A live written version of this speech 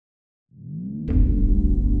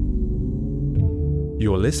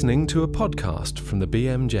You're listening to a podcast from the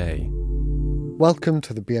BMJ. Welcome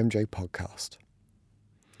to the BMJ podcast.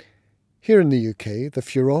 Here in the UK, the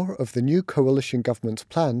furore of the new coalition government's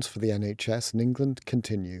plans for the NHS in England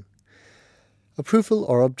continue. Approval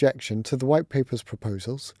or objection to the White Paper's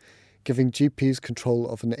proposals, giving GPs control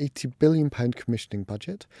of an £80 billion commissioning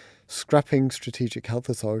budget, scrapping strategic health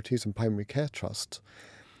authorities and primary care trusts,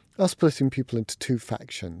 are splitting people into two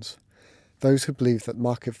factions. Those who believe that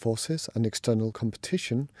market forces and external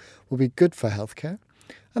competition will be good for healthcare,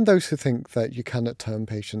 and those who think that you cannot turn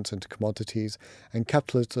patients into commodities and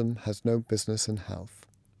capitalism has no business in health.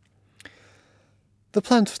 The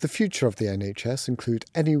plans for the future of the NHS include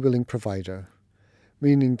any willing provider,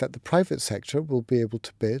 meaning that the private sector will be able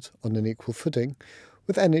to bid on an equal footing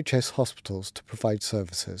with NHS hospitals to provide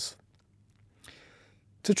services.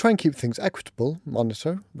 To try and keep things equitable,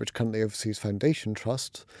 Monitor, which currently oversees foundation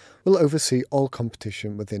trusts, will oversee all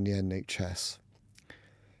competition within the NHS.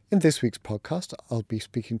 In this week's podcast, I'll be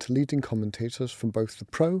speaking to leading commentators from both the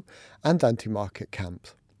pro and anti-market camp.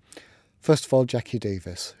 First of all, Jacky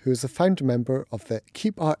Davis, who is the founder member of the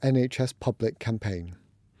Keep Our NHS Public campaign.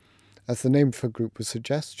 As the name of her group would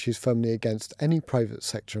suggest, she's firmly against any private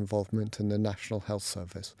sector involvement in the National Health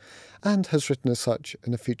Service, and has written as such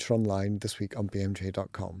in a feature online this week on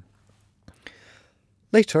bmj.com.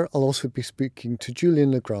 Later, I'll also be speaking to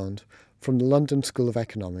Julian Le Grand from the London School of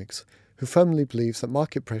Economics, who firmly believes that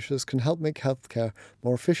market pressures can help make healthcare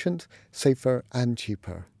more efficient, safer and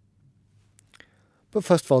cheaper. But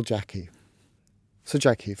first of all, Jacky. So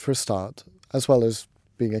Jacky, for a start, as well as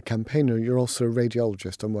being a campaigner, you're also a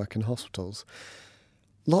radiologist and work in hospitals.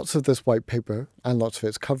 Lots of this white paper and lots of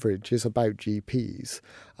its coverage is about GPs.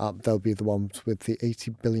 They'll be the ones with the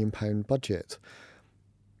 £80 billion budget.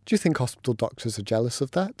 Do you think hospital doctors are jealous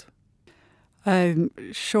of that? I'm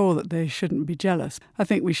sure that they shouldn't be jealous. I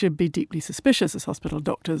think we should be deeply suspicious as hospital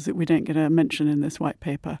doctors that we don't get a mention in this white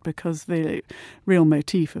paper, because the real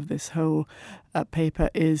motif of this whole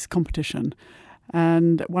paper is competition.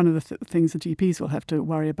 And one of the things the GPs will have to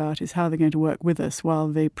worry about is how they're going to work with us while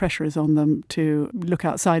the pressure is on them to look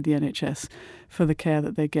outside the NHS for the care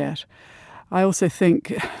that they get. I also think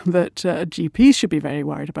that GPs should be very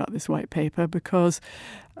worried about this white paper, because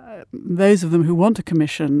those of them who want a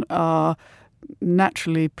commission are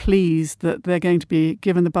naturally pleased that they're going to be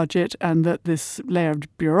given the budget, and that this layer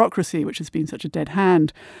of bureaucracy, which has been such a dead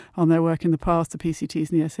hand on their work in the past, the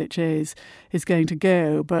PCTs and the SHAs, is going to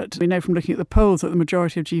go. But we know from looking at the polls that the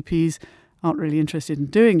majority of GPs aren't really interested in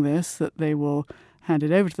doing this, that they will hand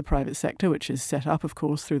it over to the private sector, which is set up, of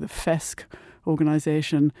course, through the FESC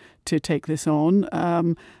organisation to take this on.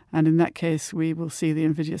 And in that case, we will see the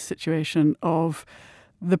invidious situation of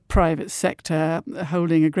the private sector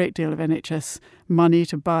holding a great deal of NHS money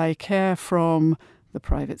to buy care from the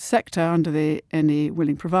private sector under the any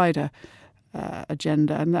willing provider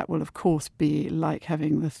agenda. And that will, of course, be like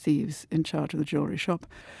having the thieves in charge of the jewellery shop.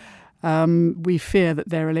 We fear that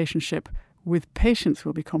their relationship with patients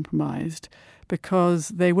will be compromised, because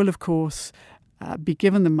they will, of course, be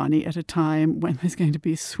given the money at a time when there's going to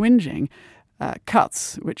be swinging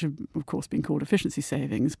cuts, which have, of course, been called efficiency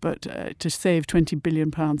savings. But to save £20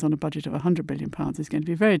 billion on a budget of £100 billion is going to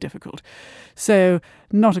be very difficult. So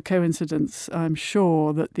not a coincidence, I'm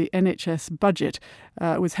sure, that the NHS budget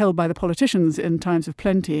was held by the politicians in times of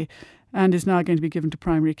plenty and is now going to be given to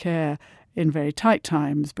primary care in very tight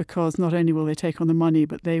times, because not only will they take on the money,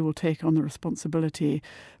 but they will take on the responsibility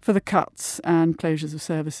for the cuts and closures of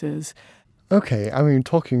services. Okay, I mean,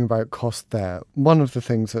 talking about cost there, one of the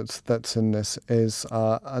things that's in this is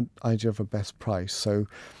an idea of a best price. So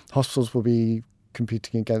hospitals will be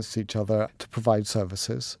competing against each other to provide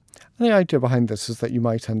services. And the idea behind this is that you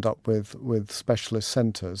might end up with specialist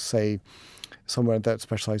centres, say somewhere that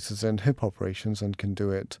specialises in hip operations and can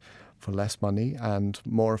do it for less money and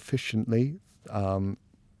more efficiently,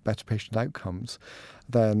 better patient outcomes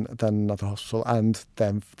than another hospital, and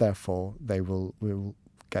then therefore they will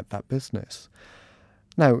get that business.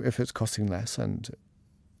 Now, if it's costing less and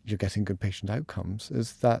you're getting good patient outcomes,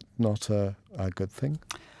 is that not a good thing?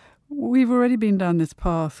 We've already been down this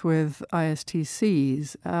path with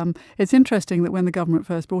ISTCs. It's interesting that when the government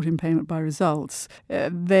first brought in payment by results,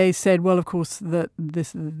 they said, well, of course, that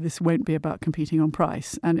this won't be about competing on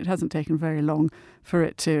price. And it hasn't taken very long for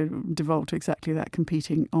it to devolve to exactly that,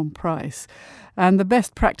 competing on price. And the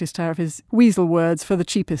best practice tariff is weasel words for the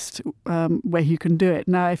cheapest way you can do it.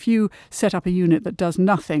 Now, if you set up a unit that does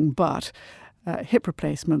nothing but hip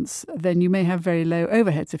replacements, then you may have very low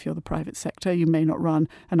overheads if you're the private sector. You may not run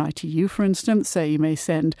an ITU, for instance, so you may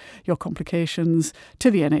send your complications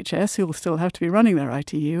to the NHS, who will still have to be running their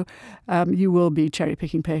ITU. You will be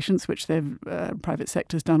cherry-picking patients, which the private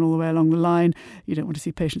sector's done all the way along the line. You don't want to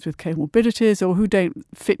see patients with comorbidities or who don't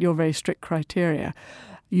fit your very strict criteria.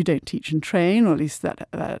 You don't teach and train, or at least that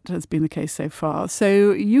has been the case so far.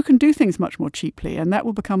 So you can do things much more cheaply, and that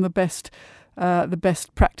will become the best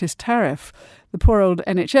practice tariff. The poor old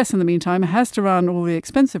NHS, in the meantime, has to run all the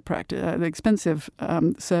expensive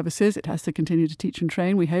services. It has to continue to teach and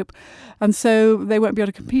train, we hope. And so they won't be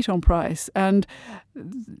able to compete on price. And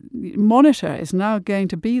Monitor is now going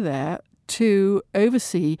to be there to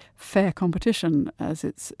oversee fair competition, as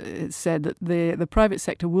it's said that the private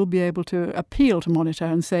sector will be able to appeal to Monitor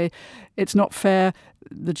and say it's not fair.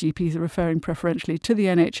 The GPs are referring preferentially to the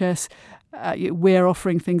NHS. We're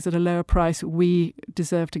offering things at a lower price. We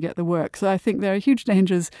deserve to get the work. So I think there are huge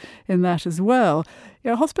dangers in that as well.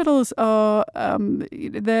 Hospitals are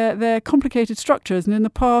they're complicated structures, and in the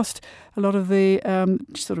past, a lot of the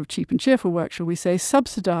sort of cheap and cheerful work, shall we say,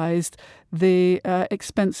 subsidised the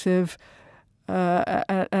expensive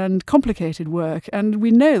and complicated work. And we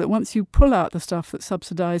know that once you pull out the stuff that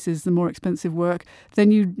subsidises the more expensive work, then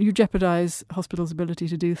you jeopardise hospitals' ability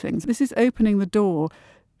to do things. This is opening the door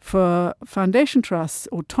for foundation trusts,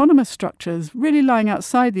 autonomous structures really lying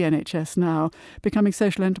outside the NHS now, becoming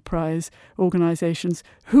social enterprise organisations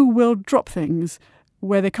who will drop things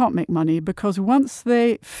where they can't make money, because once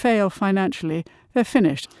they fail financially, they're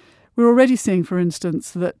finished. We're already seeing, for instance,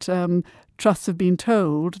 that trusts have been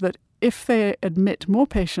told that if they admit more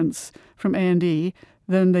patients from A&E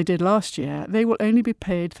than they did last year, they will only be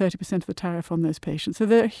paid 30% of the tariff on those patients. So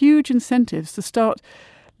there are huge incentives to start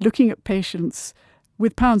looking at patients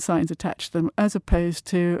with pound signs attached to them, as opposed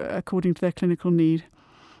to according to their clinical need.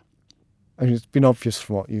 I mean, it's been obvious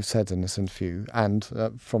from what you said in this interview, and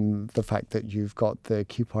from the fact that you've got the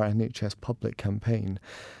Keep Our NHS Public campaign,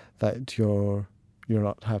 that you're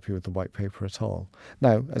not happy with the white paper at all.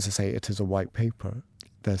 Now, as I say, it is a white paper.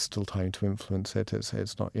 There's still time to influence it.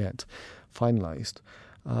 It's not yet finalised.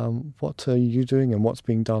 What are you doing, and what's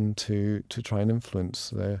being done to try and influence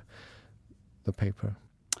the paper?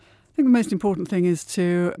 I think the most important thing is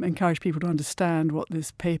to encourage people to understand what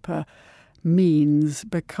this paper means,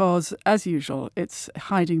 because, as usual, it's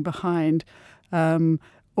hiding behind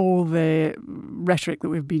all the rhetoric that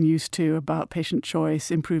we've been used to about patient choice,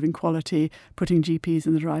 improving quality, putting GPs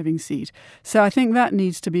in the driving seat. So I think that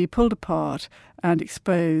needs to be pulled apart and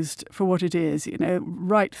exposed for what it is.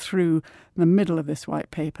 Right through the middle of this white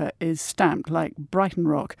paper is stamped like Brighton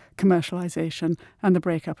Rock, commercialisation and the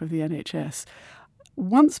breakup of the NHS.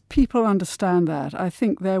 Once people understand that, I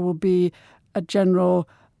think there will be a general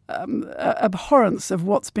abhorrence of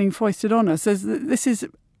what's being foisted on us. This is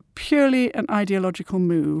purely an ideological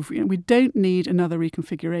move. We don't need another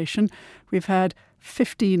reconfiguration. We've had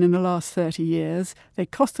 15 in the last 30 years. They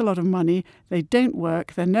cost a lot of money. They don't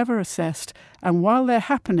work. They're never assessed. And while they're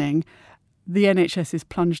happening, the NHS is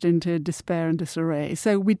plunged into despair and disarray.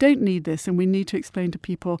 So we don't need this, and we need to explain to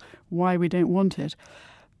people why we don't want it.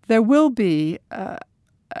 There will be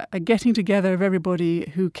a getting together of everybody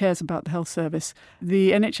who cares about the health service.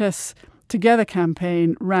 The NHS Together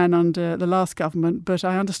campaign ran under the last government, but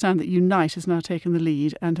I understand that Unite has now taken the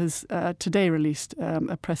lead and has today released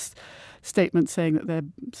a press statement saying that they're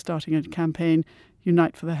starting a campaign,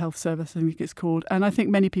 Unite for the Health Service, I think it's called. And I think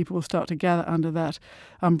many people will start to gather under that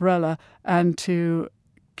umbrella and to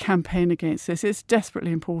campaign against this. It's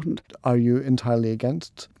desperately important. Are you entirely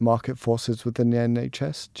against market forces within the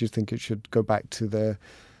NHS? Do you think it should go back to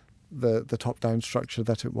the top-down structure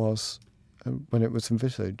that it was when it was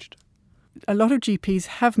envisaged? A lot of GPs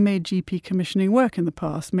have made GP commissioning work in the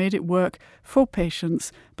past, made it work for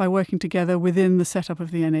patients by working together within the setup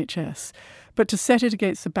of the NHS. But to set it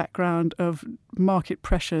against the background of market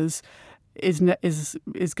pressures is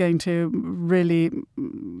going to really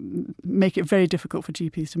make it very difficult for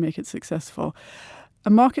GPs to make it successful. A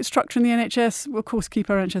market structure in the NHS, of course, Keep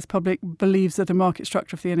Our NHS Public believes that a market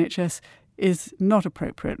structure for the NHS is not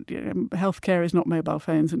appropriate. Healthcare is not mobile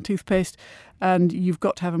phones and toothpaste, and you've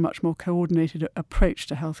got to have a much more coordinated approach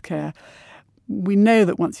to healthcare. We know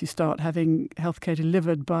that once you start having healthcare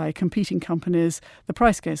delivered by competing companies, the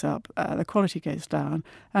price goes up, the quality goes down,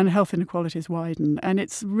 and health inequalities widen. And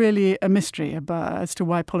it's really a mystery as to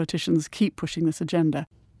why politicians keep pushing this agenda.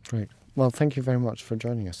 Great. Well, thank you very much for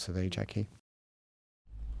joining us today, Jacky.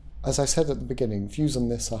 As I said at the beginning, views on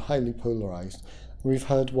this are highly polarised. We've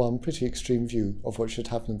heard one pretty extreme view of what should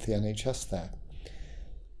happen to the NHS there.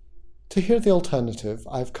 To hear the alternative,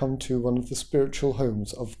 I've come to one of the spiritual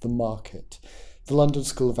homes of the market, the London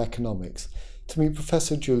School of Economics, to meet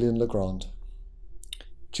Professor Julian Le Grand.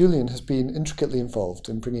 Julian has been intricately involved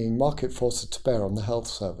in bringing market forces to bear on the health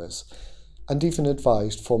service, and even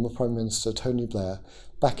advised former Prime Minister Tony Blair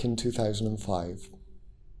back in 2005.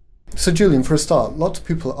 So Julian, for a start, lots of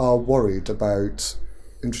people are worried about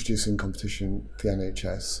introducing competition to the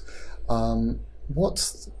NHS.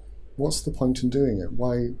 What's the point in doing it?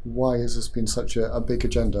 Why has this been such a big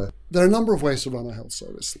agenda? There are a number of ways to run a health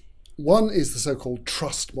service. One is the so-called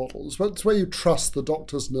trust model. It's where you trust the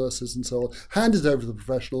doctors, nurses and so on, hand it over to the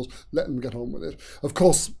professionals, let them get on with it. Of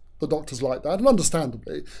course, the doctors like that, and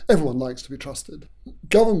understandably, everyone likes to be trusted.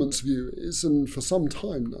 Government's view is, and for some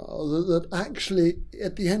time now, that actually,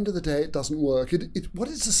 at the end of the day, it doesn't work. What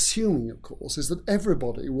it's assuming, of course, is that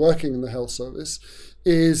everybody working in the health service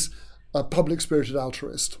is a public-spirited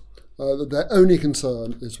altruist, that their only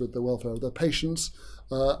concern is with the welfare of their patients,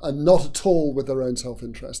 and not at all with their own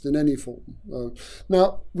self-interest in any form.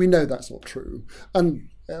 Now, we know that's not true. And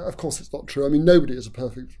of course it's not true. I mean, nobody is a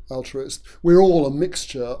perfect altruist. We're all a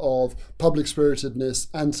mixture of public-spiritedness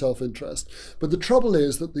and self-interest. But the trouble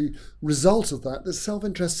is that the result of that, the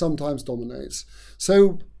self-interest sometimes dominates.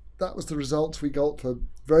 So that was the result we got for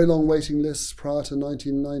very long waiting lists prior to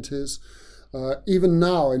 1990s. Even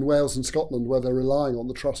now in Wales and Scotland, where they're relying on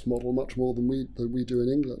the trust model much more than we do in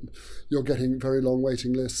England, you're getting very long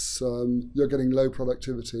waiting lists, you're getting low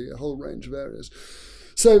productivity, a whole range of areas.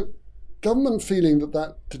 So government, feeling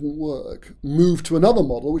that didn't work, moved to another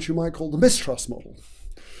model, which you might call the mistrust model.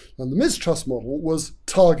 And the mistrust model was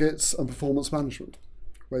targets and performance management,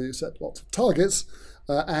 where you set lots of targets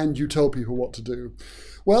and you tell people what to do.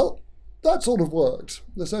 Well, that sort of worked.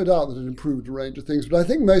 There's no doubt that it improved a range of things, but I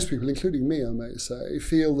think most people, including me, I may say,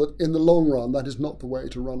 feel that in the long run, that is not the way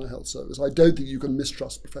to run a health service. I don't think you can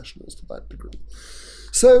mistrust professionals to that degree.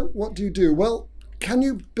 So what do you do? Well, can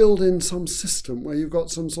you build in some system where you've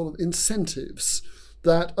got some sort of incentives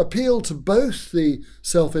that appeal to both the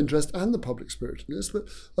self-interest and the public-spiritedness, but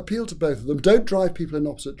appeal to both of them, don't drive people in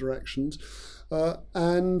opposite directions,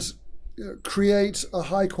 and create a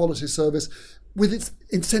high-quality service with its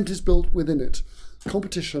incentives built within it?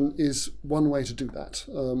 Competition is one way to do that.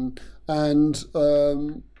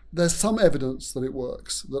 There's some evidence that it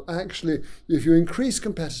works, that actually if you increase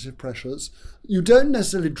competitive pressures, you don't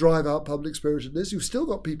necessarily drive out public-spiritedness. You've still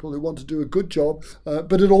got people who want to do a good job,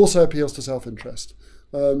 but it also appeals to self-interest.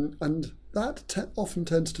 And that often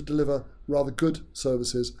tends to deliver rather good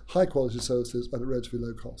services, high-quality services at a relatively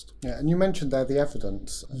low cost. Yeah, and you mentioned there the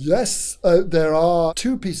evidence. Yes, there are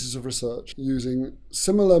two pieces of research using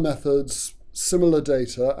similar methods, similar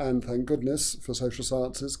data, and thank goodness for social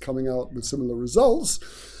sciences coming out with similar results.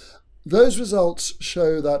 Those results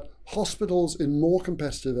show that hospitals in more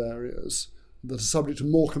competitive areas, that are subject to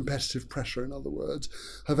more competitive pressure, in other words,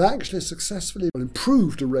 have actually successfully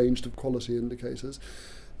improved a range of quality indicators,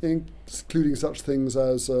 including such things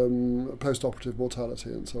as post-operative mortality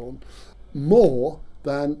and so on, more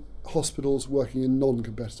than hospitals working in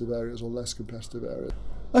non-competitive areas or less competitive areas.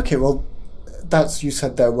 Okay, well, you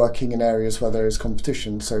said they're working in areas where there is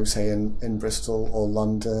competition, so say in Bristol or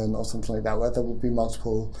London or something like that, where there will be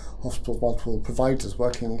multiple hospitals, multiple providers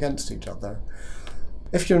working against each other.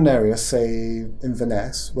 If you're in an area, say in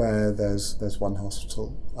Inverness, where there's one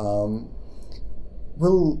hospital,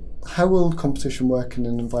 how will competition work in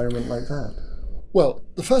an environment like that? Well,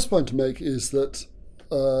 the first point to make is that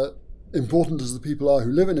important as the people are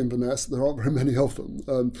who live in Inverness, there aren't very many of them.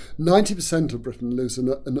 90% of Britain lives in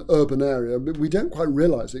an urban area, but we don't quite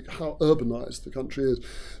realise how urbanised the country is.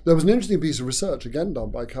 There was an interesting piece of research, again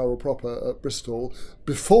done by Carol Proper at Bristol,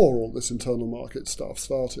 before all this internal market stuff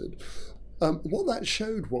started. What that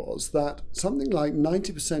showed was that something like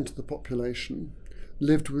 90% of the population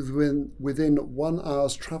lived within 1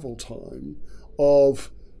 hour's travel time of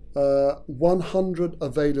 100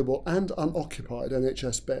 available and unoccupied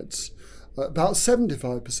NHS beds. About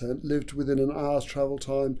 75% lived within an hour's travel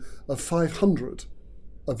time of 500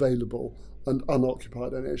 available and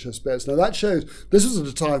unoccupied NHS beds. Now that shows, this was at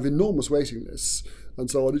a time of enormous waiting lists and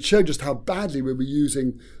so on. It showed just how badly we were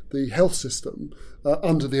using the health system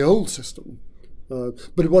under the old system.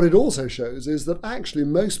 But what it also shows is that actually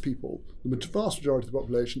most people, the vast majority of the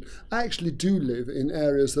population, actually do live in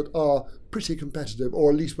areas that are pretty competitive,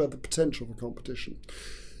 or at least where the potential for competition.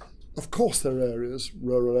 Of course there are areas,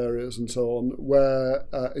 rural areas and so on, where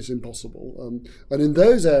it's impossible. And in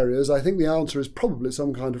those areas, I think the answer is probably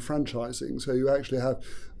some kind of franchising. So you actually have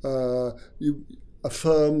a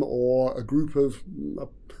firm or a group of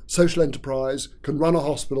social enterprise can run a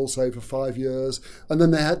hospital, say, for 5 years, and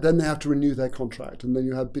then they have to renew their contract, and then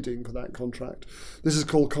you have bidding for that contract. This is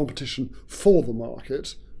called competition for the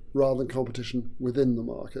market rather than competition within the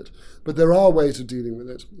market. But there are ways of dealing with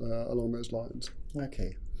it along those lines.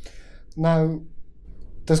 Okay. Now,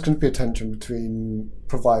 there's going to be a tension between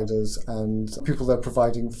providers and people they're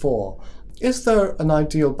providing for. Is there an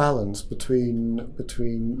ideal balance between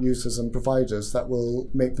users and providers that will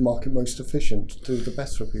make the market most efficient, do the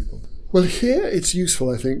best for people? Well, here it's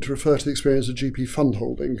useful, I think, to refer to the experience of GP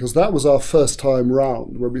fundholding, because that was our first time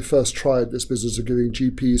round when we first tried this business of giving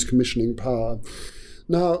GPs commissioning power.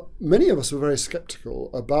 Now, many of us were very sceptical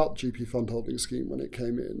about GP fundholding scheme when it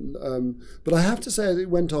came in, but I have to say as it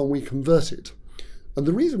went on, we converted. And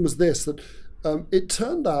the reason was this, that it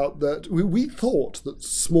turned out that we thought that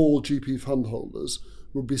small GP fund holders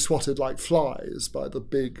would be swatted like flies by the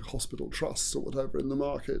big hospital trusts or whatever in the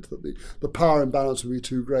market, that the power imbalance would be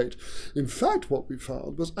too great. In fact, what we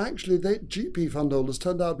found was actually that GP fund holders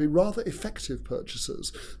turned out to be rather effective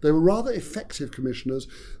purchasers. They were rather effective commissioners.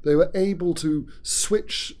 They were able to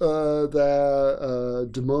switch their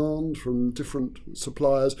demand from different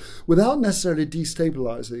suppliers without necessarily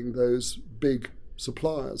destabilizing those big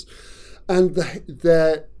suppliers. And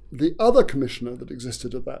the other commissioner that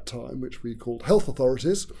existed at that time, which we called health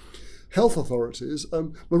authorities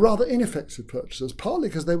were rather ineffective purchasers, partly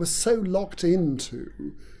because they were so locked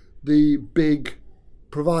into the big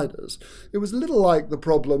providers. It was a little like the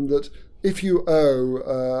problem that if you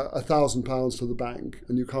owe £1,000 to the bank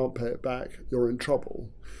and you can't pay it back, you're in trouble.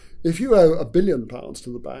 If you owe £1 billion to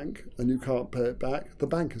the bank and you can't pay it back, the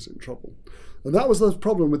bank is in trouble. And that was the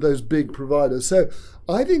problem with those big providers. So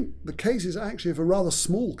I think the case is actually of a rather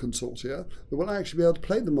small consortia that will actually be able to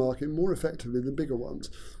play the market more effectively than bigger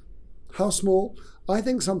ones. How small? I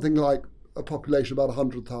think something like a population of about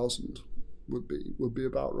 100,000 would be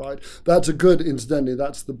about right. That's incidentally,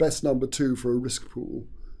 that's the best number 2 for a risk pool,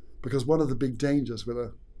 because one of the big dangers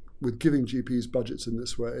with giving GPs budgets in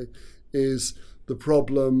this way is the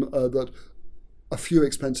problem that a few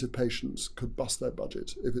expensive patients could bust their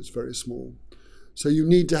budget if it's very small. So you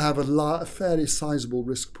need to have a fairly sizable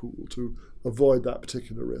risk pool to avoid that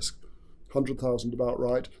particular risk. 100,000 about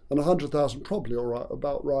right, and 100,000 probably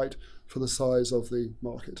about right for the size of the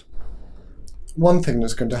market. One thing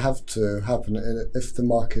that's going to have to happen if the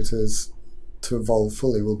market is to evolve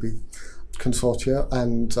fully will be consortia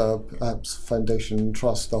and perhaps foundation and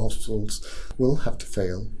trust. The hospitals will have to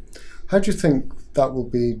fail. How do you think that will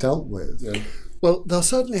be dealt with? Yeah. Well, there'll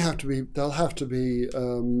certainly have to be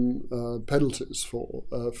penalties for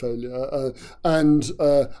failure, and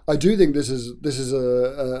I do think this is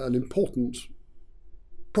an important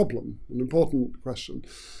problem, an important question.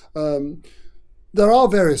 There are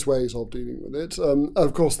various ways of dealing with it.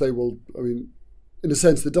 Of course, they will. I mean, in a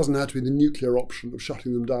sense, there doesn't have to be the nuclear option of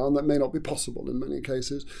shutting them down. That may not be possible in many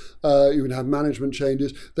cases. You can have management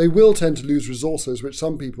changes. They will tend to lose resources, which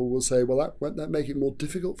some people will say, well, won't that make it more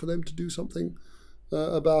difficult for them to do something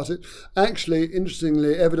about it? Actually,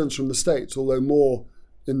 interestingly, evidence from the States, although more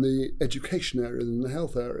in the education area than the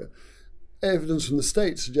health area, evidence from the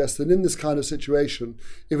States suggests that in this kind of situation,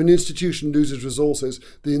 if an institution loses resources,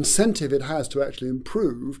 the incentive it has to actually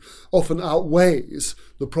improve often outweighs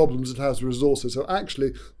the problems it has with resources. So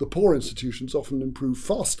actually, the poor institutions often improve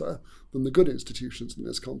faster than the good institutions in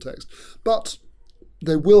this context. But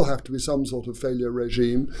there will have to be some sort of failure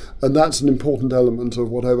regime, and that's an important element of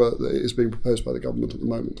whatever is being proposed by the government at the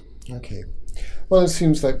moment. Okay. Well, it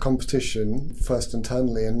seems that competition, first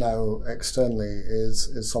internally and now externally,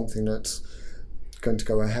 is something that's going to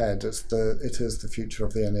go ahead. It is the future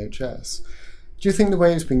of the NHS. Do you think the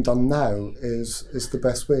way it's being done now is the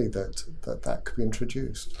best way that could be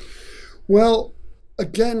introduced? Well,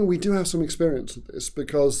 again, we do have some experience of this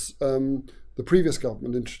because the previous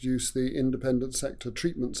government introduced the Independent Sector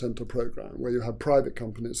Treatment Centre programme, where you have private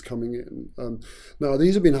companies coming in. Now,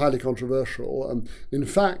 these have been highly controversial. In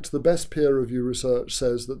fact, the best peer review research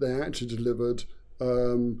says that they actually delivered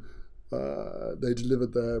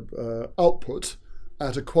their output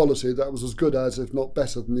at a quality that was as good as, if not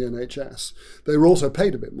better, than the NHS. They were also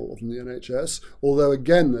paid a bit more than the NHS, although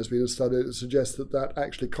again there's been a study that suggests that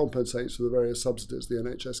actually compensates for the various subsidies the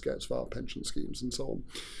NHS gets via pension schemes and so on.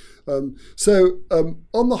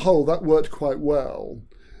 On the whole, that worked quite well.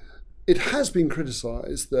 It has been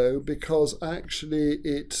criticised, though, because actually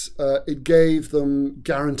it gave them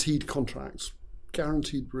guaranteed contracts,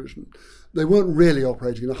 guaranteed provision. They weren't really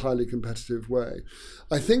operating in a highly competitive way.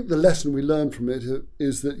 I think the lesson we learned from it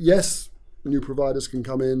is that, yes, new providers can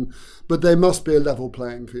come in, but they must be a level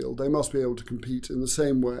playing field. They must be able to compete in the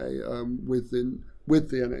same way with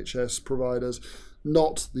the NHS providers,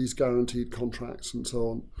 not these guaranteed contracts and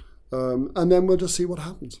so on. And then we'll just see what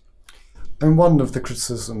happens. And one of the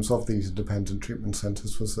criticisms of these independent treatment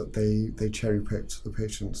centres was that they cherry-picked the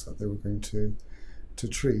patients that they were going to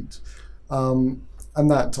treat. And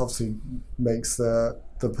that obviously makes the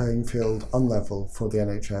playing field unlevel for the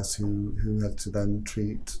NHS, who had to then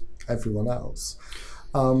treat everyone else.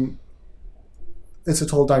 Is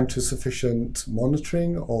it all down to sufficient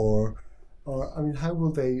monitoring, or I mean, how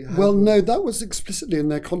will they? No, that was explicitly in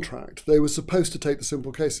their contract. They were supposed to take the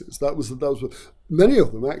simple cases. That was many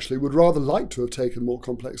of them actually would rather like to have taken more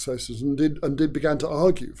complex cases and began to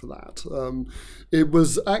argue for that. It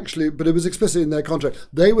was explicitly in their contract.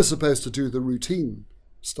 They were supposed to do the routine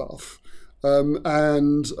stuff,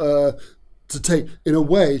 and to take, in a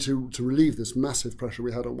way, to relieve this massive pressure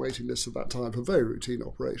we had on waiting lists at that time for very routine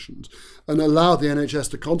operations, and allow the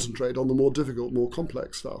NHS to concentrate on the more difficult, more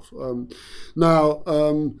complex stuff.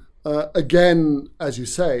 Again, as you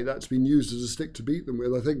say, that's been used as a stick to beat them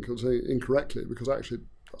with, I think, incorrectly, because actually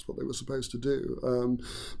that's what they were supposed to do.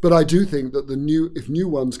 But I do think that if new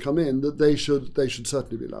ones come in, that they should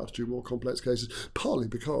certainly be allowed to do more complex cases, partly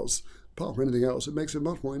because, apart from anything else, it makes it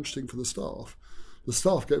much more interesting for the staff. The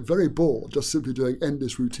staff get very bored just simply doing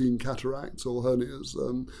endless routine cataracts or hernias.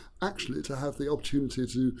 Actually, to have the opportunity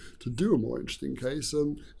to do a more interesting case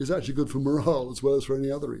is actually good for morale as well as for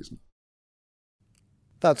any other reason.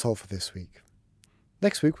 That's all for this week.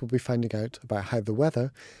 Next week we'll be finding out about how the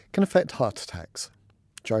weather can affect heart attacks.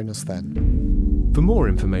 Join us then. For more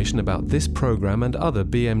information about this programme and other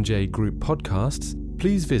BMJ Group podcasts,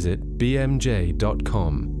 please visit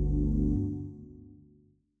bmj.com.